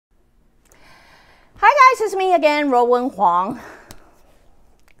This is me again， 罗文黄。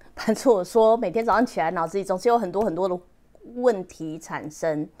反正我说，每天早上起来，脑子里总是有很多的问题产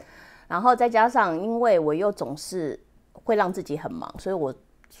生，然后再加上，因为我又总是会让自己很忙，所以我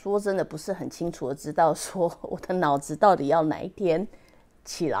说真的不是很清楚的知道说我的脑子到底要哪一天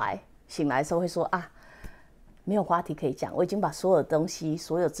醒来的时候会说啊，没有话题可以讲，我已经把所有的东西，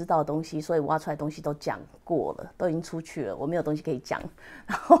所有知道的东西，所以挖出来的东西都讲过了，都已经出去了，我没有东西可以讲。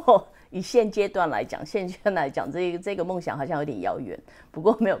然后以现阶段来讲，这个梦想好像有点遥远，不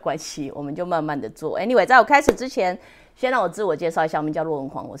过没有关系，我们就慢慢的做。Anyway， 在我开始之前，先让我自我介绍一下，我们叫骆文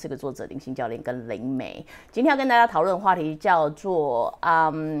黄，我是个作者、灵性教练跟灵媒。今天要跟大家讨论的话题叫做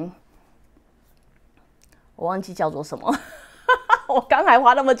我忘记叫做什么，我刚才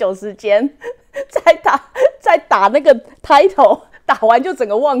花那么久时间在打那个 title， 打完就整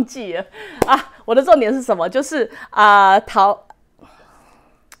个忘记了啊！我的重点是什么？就是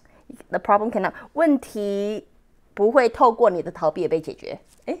The problem cannot 问题不会透过你的逃避而被解决。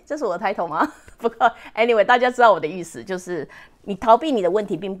这是我的 title 吗？不过 anyway， 大家知道我的意思，就是你逃避你的问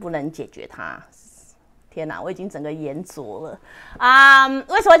题并不能解决它。天哪，我已经整个研琢了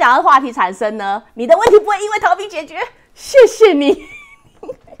为什么讲到话题产生呢？你的问题不会因为逃避解决。谢谢你，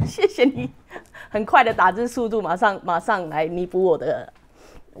谢谢你，很快的打字速度，马上来弥补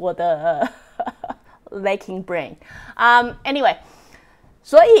我的lacking brain。Anyway。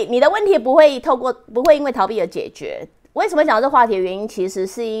所以你的问题不会因为逃避而解决。为什么讲到这话题的原因，其实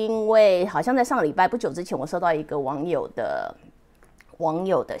是因为好像在上个礼拜不久之前，我收到一个网友的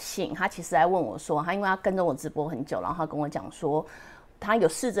信，他其实来问我说，他因为他跟着我直播很久，然后他跟我讲说，他有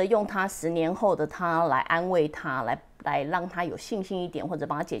试着用他10年后的他来安慰他，来让他有信心一点，或者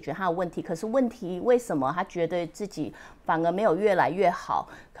帮他解决他的问题。可是问题为什么他觉得自己反而没有越来越好，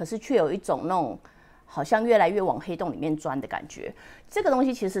可是却有一种那种好像越来越往黑洞里面钻的感觉。这个东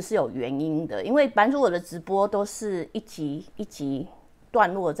西其实是有原因的，因为版主我的直播都是一集一集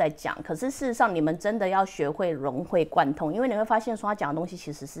段落在讲，可是事实上你们真的要学会融会贯通，因为你会发现说他讲的东西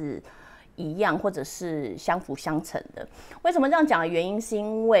其实是一样或者是相辅相成的。为什么这样讲的原因，是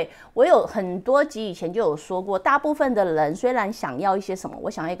因为我有很多集以前就有说过，大部分的人虽然想要一些什么，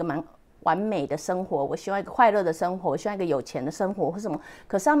我想要一个蛮完美的生活，我希望一个快乐的生活，我希望一个有钱的生活或什么，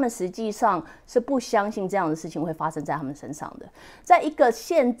可是他们实际上是不相信这样的事情会发生在他们身上的。在一个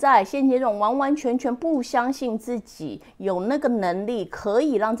现阶段完完全全不相信自己有那个能力可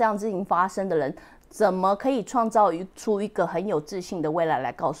以让这样的事情发生的人，怎么可以创造出一个很有自信的未来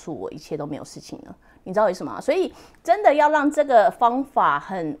来告诉我一切都没有事情呢？你知道为什么吗？所以真的要让这个方法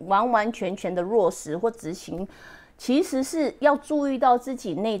很完完全全的落实或执行，其实是要注意到自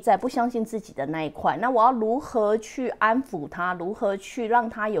己内在不相信自己的那一块。那我要如何去安抚他，如何去让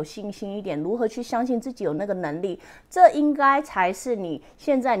他有信心一点，如何去相信自己有那个能力，这应该才是你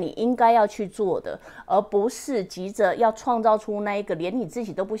现在你应该要去做的，而不是急着要创造出那一个连你自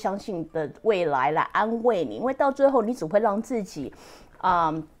己都不相信的未来来安慰你。因为到最后你只会让自己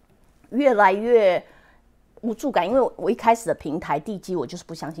越来越无助感。因为我一开始的平台地基我就是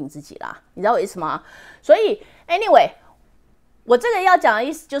不相信自己啦，你知道我意思吗？所以 anyway， 我这个要讲的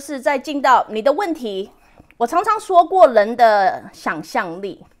意思就是在进到你的问题，我常常说过人的想象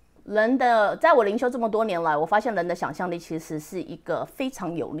力，在我灵修这么多年来，我发现人的想象力其实是一个非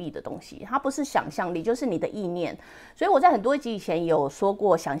常有力的东西，它不是想象力，就是你的意念。所以我在很多集以前有说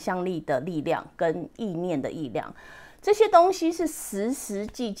过想象力的力量跟意念的力量，这些东西是实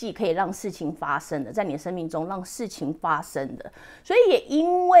际可以让事情发生的，在你的生命中让事情发生的。所以也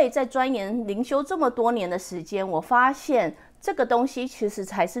因为在钻研灵修这么多年的时间，我发现这个东西其实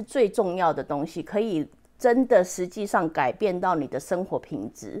才是最重要的东西，可以真的实际上改变到你的生活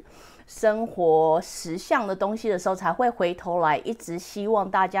品质、生活实相的东西的时候，才会回头来一直希望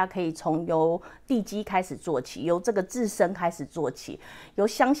大家可以从由地基开始做起，由这个自身开始做起，由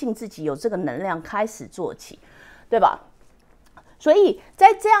相信自己有这个能量开始做起，对吧？所以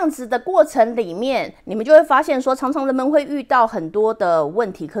在这样子的过程里面，你们就会发现说，常常人们会遇到很多的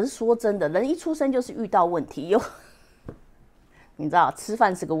问题。可是说真的，人一出生就是遇到问题，你知道，吃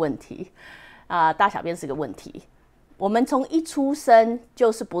饭是个问题大小便是个问题。我们从一出生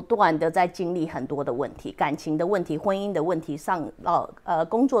就是不断的在经历很多的问题，感情的问题、婚姻的问题、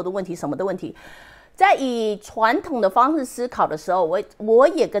工作的问题、什么的问题。在以传统的方式思考的时候，我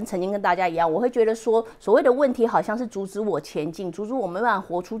也曾经跟大家一样，我会觉得说，所谓的问题好像是阻止我前进，阻止我没办法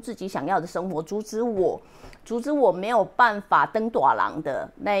活出自己想要的生活，阻止我没有办法登大人的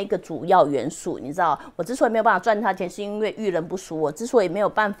那一个主要元素。你知道，我之所以没有办法赚他钱，是因为遇人不淑；我之所以没有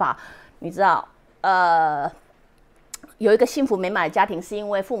办法，你知道，有一个幸福美满的家庭，是因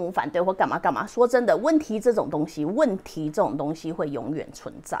为父母反对或干嘛干嘛。说真的，问题这种东西会永远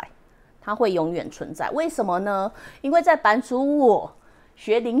存在。它会永远存在。为什么呢？因为在版主我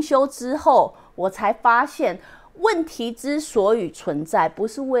学灵修之后，我才发现问题之所以存在，不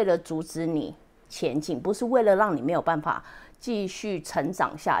是为了阻止你前进，不是为了让你没有办法继续成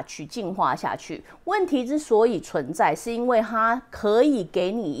长下去、进化下去。问题之所以存在，是因为它可以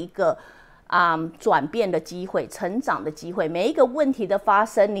给你一个转变的机会、成长的机会。每一个问题的发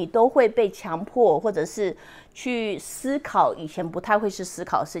生，你都会被强迫，或者是去思考以前不太会去思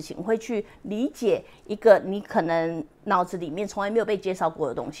考的事情，会去理解一个你可能脑子里面从来没有被介绍过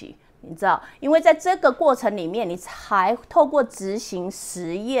的东西。你知道，因为在这个过程里面，你才透过执行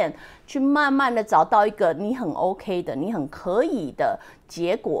实验，去慢慢的找到一个你很 OK 的、你很可以的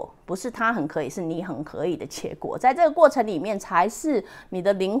结果，不是他很可以，是你很可以的结果。在这个过程里面，才是你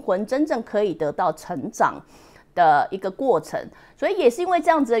的灵魂真正可以得到成长的一个过程。所以也是因为这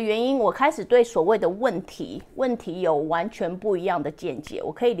样子的原因，我开始对所谓的问题有完全不一样的见解。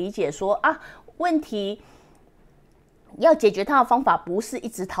我可以理解说问题要解决它的方法不是一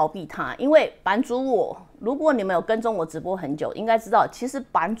直逃避它，因为版主我，如果你们有跟踪我直播很久，应该知道，其实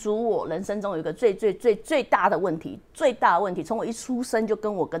版主我人生中有一个最大的问题，从我一出生就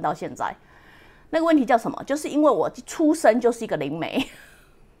跟我跟到现在。那个问题叫什么？就是因为我出生就是一个灵媒。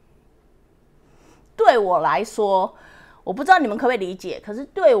对我来说，我不知道你们可不可以理解，可是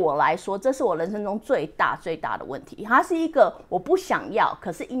对我来说，这是我人生中最大的问题。它是一个我不想要，可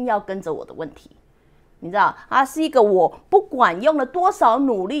是硬要跟着我的问题。你知道，它是一个我不管用了多少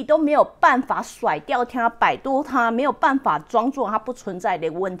努力都没有办法甩掉它、摆脱它，没有办法装作它不存在的一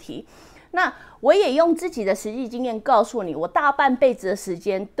个问题。那我也用自己的实际经验告诉你，我大半辈子的时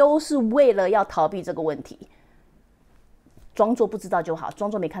间都是为了要逃避这个问题，装作不知道就好，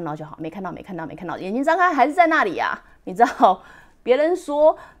装作没看到就好，没看到，眼睛张开还是在那里啊。你知道，别人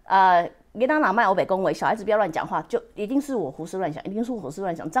说给他拿麦欧北恭维，小孩子不要乱讲话，就一定是我胡思乱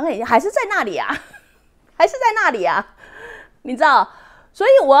想，张开眼睛还是在那里啊。你知道，所以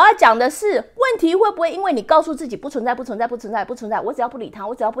我要讲的是，问题会不会因为你告诉自己不存在，我只要不理他，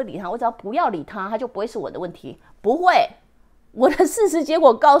我只要不要理他，他就不会是我的问题？不会，我的事实结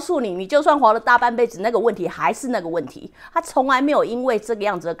果告诉你，你就算活了大半辈子，那个问题还是那个问题，他从来没有因为这个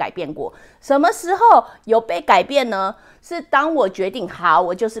样子而改变过。什么时候有被改变呢？是当我决定好，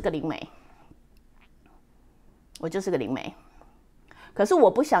我就是个灵媒。可是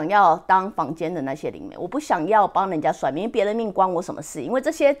我不想要当坊间的那些灵媒，我不想要帮人家算命，别人命关我什么事？因为这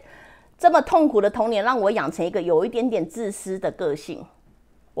些这么痛苦的童年，让我养成一个有一点点自私的个性。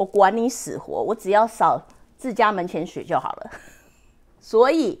我管你死活，我只要扫自家门前雪就好了。所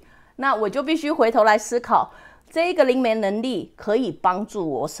以，那我就必须回头来思考，这一个灵媒能力可以帮助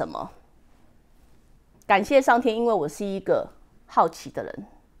我什么？感谢上天，因为我是一个好奇的人，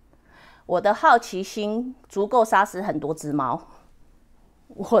我的好奇心足够杀死很多只猫。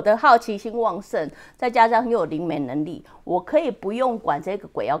我的好奇心旺盛，再加上又有灵媒能力，我可以不用管这个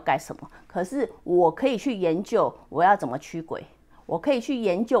鬼要干什么，可是我可以去研究我要怎么驱鬼，我可以去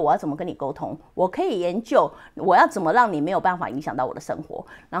研究我要怎么跟你沟通，我可以研究我要怎么让你没有办法影响到我的生活，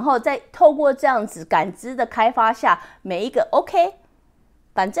然后再透过这样子感知的开发下，每一个 OK，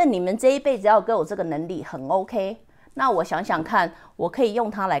 反正你们这一辈子要给我这个能力很 OK， 那我想想看，我可以用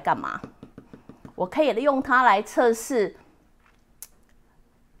它来干嘛？我可以用它来测试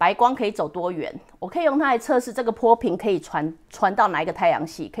白光可以走多远，我可以用它来测试这个波频可以传到哪一个太阳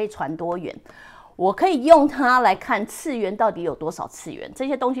系，可以传多远。我可以用它来看次元到底有多少次元，这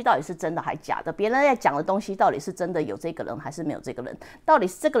些东西到底是真的还假的？别人在讲的东西到底是真的有这个人还是没有这个人？到底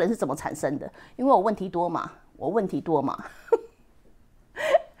是这个人是怎么产生的？因为我问题多嘛，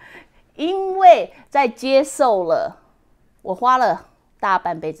因为在接受了，我花了大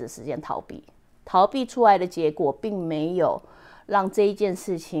半辈子的时间逃避出来的结果，并没有让这一件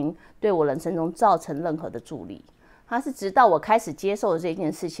事情对我人生中造成任何的助力。它是直到我开始接受了这件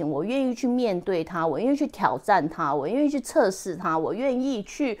事情，我愿意去面对它，我愿意去挑战它，我愿意去测试它，我愿意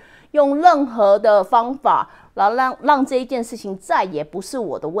去用任何的方法让这一件事情再也不是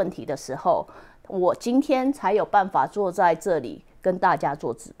我的问题的时候，我今天才有办法坐在这里跟大家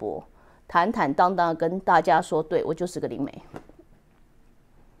做直播，坦坦荡荡跟大家说，对，我就是个灵媒。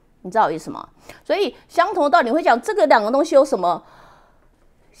你知道我意思吗？所以相同的道理，你会讲这个两个东西有什么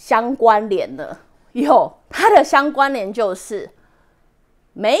相关联呢？有，它的相关联就是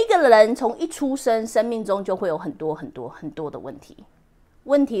每一个人从一出生，生命中就会有很多的问题。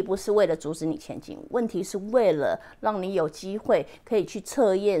问题不是为了阻止你前进，问题是为了让你有机会可以去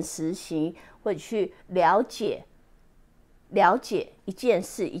测验、实行，或者去了解一件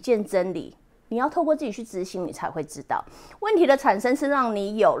事、一件真理。你要透过自己去执行，你才会知道。问题的产生是让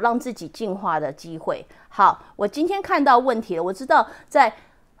你有让自己进化的机会。好，我今天看到问题了，我知道在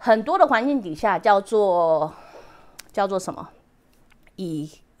很多的环境底下叫做什么？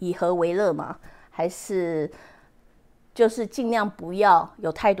以和为乐吗？还是就是尽量不要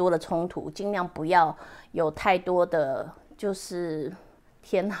有太多的冲突，尽量不要有太多的就是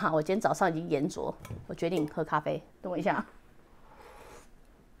天哪！我今天早上已经研酌，我决定喝咖啡。等我一下，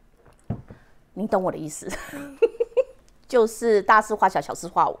你懂我的意思，就是大事化小，小事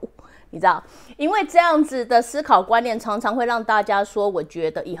化无。你知道，因为这样子的思考观念常常会让大家说，我觉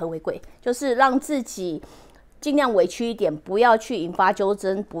得以和为贵，就是让自己尽量委屈一点，不要去引发纠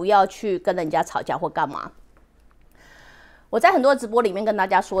纷，不要去跟人家吵架或干嘛。我在很多直播里面跟大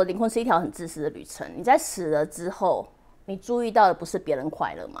家说，灵魂是一条很自私的旅程。你在死了之后，你注意到的不是别人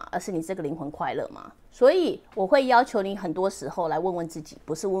快乐吗？而是你这个灵魂快乐吗？所以我会要求你很多时候来问问自己，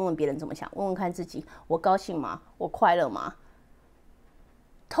不是问问别人怎么想，问问看自己，我高兴吗？我快乐吗？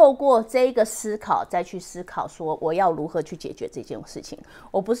透过这个思考，再去思考说我要如何去解决这件事情。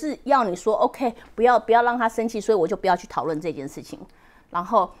我不是要你说 OK， 不要让他生气，所以我就不要去讨论这件事情。然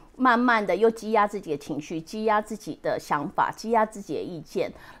后慢慢的又积压自己的情绪，积压自己的想法，积压自己的意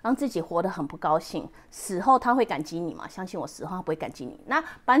见，让自己活得很不高兴。死后他会感激你吗？相信我，死后他不会感激你。那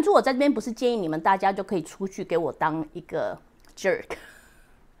版主，我在这边不是建议你们大家就可以出去给我当一个 jerk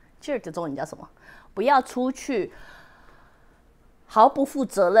的中文叫什么？不要出去毫不负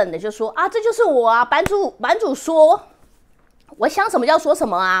责任的就说啊，这就是我啊，版主说，我想什么叫说什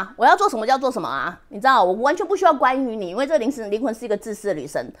么啊，我要做什么叫做什么啊，你知道，我完全不需要关于你，因为这个灵魂是一个自私的女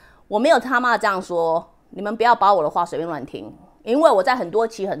神，我没有他妈这样说，你们不要把我的话随便乱听，因为我在很多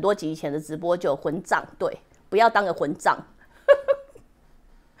集以前的直播就有混账，对，不要当个混账。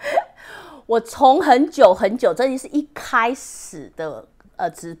我从很久，这是一开始的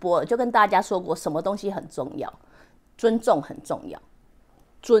直播就跟大家说过，什么东西很重要。尊重很重要，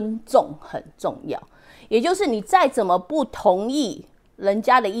尊重很重要，也就是你再怎么不同意人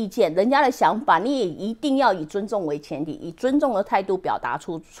家的意见、人家的想法，你也一定要以尊重为前提，以尊重的态度表达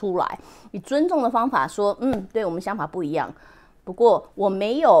出来，以尊重的方法说，对，我们想法不一样，不过我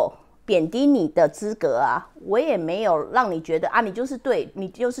没有贬低你的资格啊，我也没有让你觉得啊，你就是对，你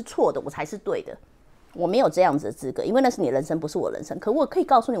就是错的，我才是对的。我没有这样子的资格，因为那是你的人生，不是我的人生。可我可以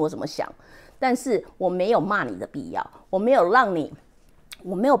告诉你我怎么想，但是我没有骂你的必要，我没有让你，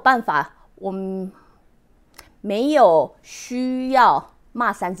我没有办法，我没有需要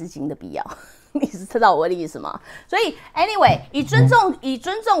骂三字经的必要。你是知道我的意思吗？所以 anyway， 以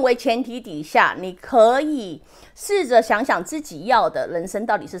尊重为前提底下，你可以试着想想自己要的人生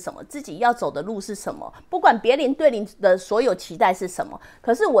到底是什么，自己要走的路是什么，不管别人对你的所有期待是什么。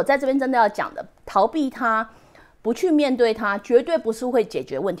可是我在这边真的要讲的，逃避它，不去面对它，绝对不是会解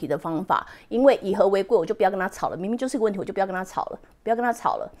决问题的方法。因为以和为贵，我就不要跟他吵了，明明就是个问题，我就不要跟他吵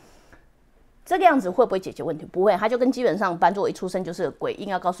了，这个样子会不会解决问题？不会，他就跟基本上版主我一出生就是个鬼，硬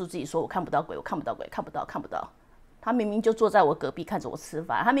要告诉自己说我看不到鬼，我看不到鬼，看不到。他明明就坐在我隔壁看着我吃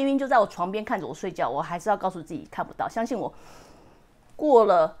饭，他明明就在我床边看着我睡觉，我还是要告诉自己看不到。相信我，过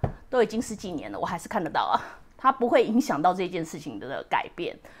了都已经10几年了，我还是看得到啊。他不会影响到这件事情的改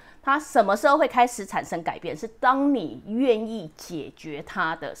变。它什么时候会开始产生改变？是当你愿意解决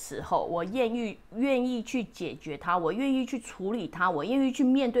它的时候，我愿意去解决它，我愿意去处理它，我愿意去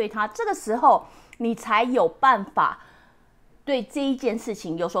面对它，这个时候你才有办法对这一件事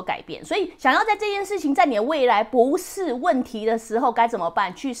情有所改变。所以想要在这件事情在你的未来不是问题的时候该怎么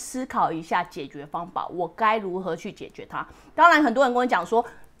办？去思考一下解决方法，我该如何去解决它。当然很多人跟我讲说，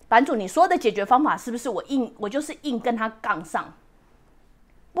版主你说的解决方法是不是我就是硬跟他杠上？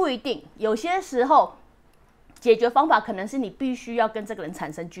不一定，有些时候解决方法可能是你必须要跟这个人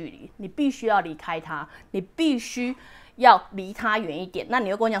产生距离，你必须要离开他，你必须要离他远一点。那你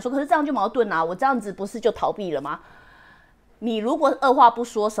会跟我讲说，可是这样就矛盾啊，我这样子不是就逃避了吗？你如果二话不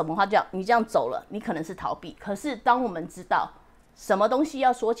说什么话，你这样走了，你可能是逃避。可是当我们知道什么东西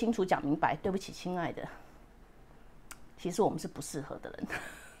要说清楚讲明白，对不起亲爱的，其实我们是不适合的人。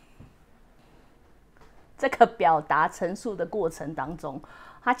这个表达陈述的过程当中，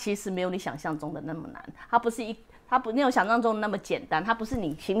它其实没有你想象中的那么难，它没有想象中的那么简单，它不是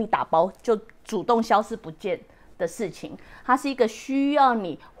你行李打包就主动消失不见的事情，它是一个需要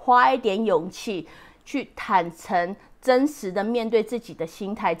你花一点勇气去坦诚、真实的面对自己的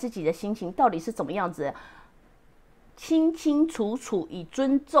心态、自己的心情到底是怎么样子的，清清楚楚以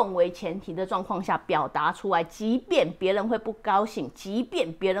尊重为前提的状况下表达出来，即便别人会不高兴，即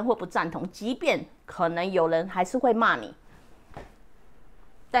便别人会不赞同，即便可能有人还是会骂你，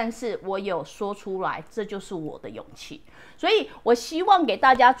但是我有说出来，这就是我的勇气。所以我希望给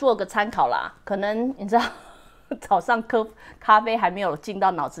大家做个参考啦。可能你知道早上咖啡还没有进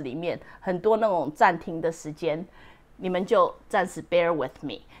到脑子里面，很多那种暂停的时间，你们就暂时 bear with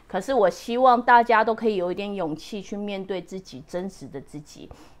me。可是我希望大家都可以有一点勇气去面对自己真实的自己，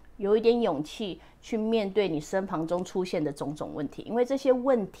有一点勇气去面对你身旁中出现的种种问题，因为这些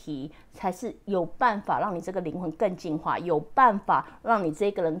问题才是有办法让你这个灵魂更进化，有办法让你这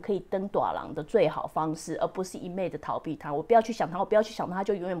个人可以登大人的最好方式，而不是一昧的逃避它。我不要去想它，我不要去想它，它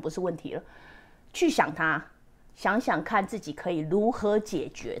就永远不是问题了。去想它，想想看自己可以如何解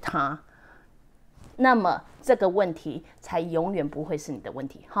决它，那么这个问题才永远不会是你的问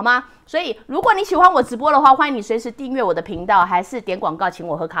题，好吗？所以如果你喜欢我直播的话，欢迎你随时订阅我的频道，还是点广告请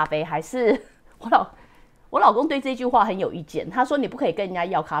我喝咖啡，还是我老公对这句话很有意见，他说你不可以跟人家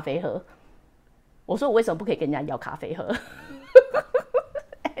要咖啡喝。我说我为什么不可以跟人家要咖啡喝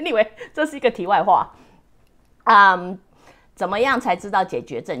？Anyway， 这是一个题外话。怎么样才知道解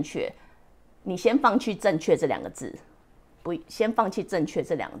决正确？你先放弃正确这两个字，先放弃正确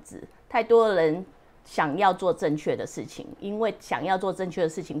这两个字。太多人想要做正确的事情，因为想要做正确的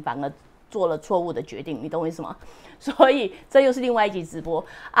事情，反而做了错误的决定，你懂我意思吗？所以这又是另外一集直播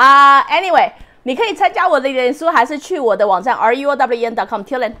Anyway， 你可以参加我的脸书，还是去我的网站ruown.com。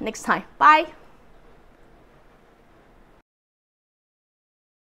Till then, next time, bye.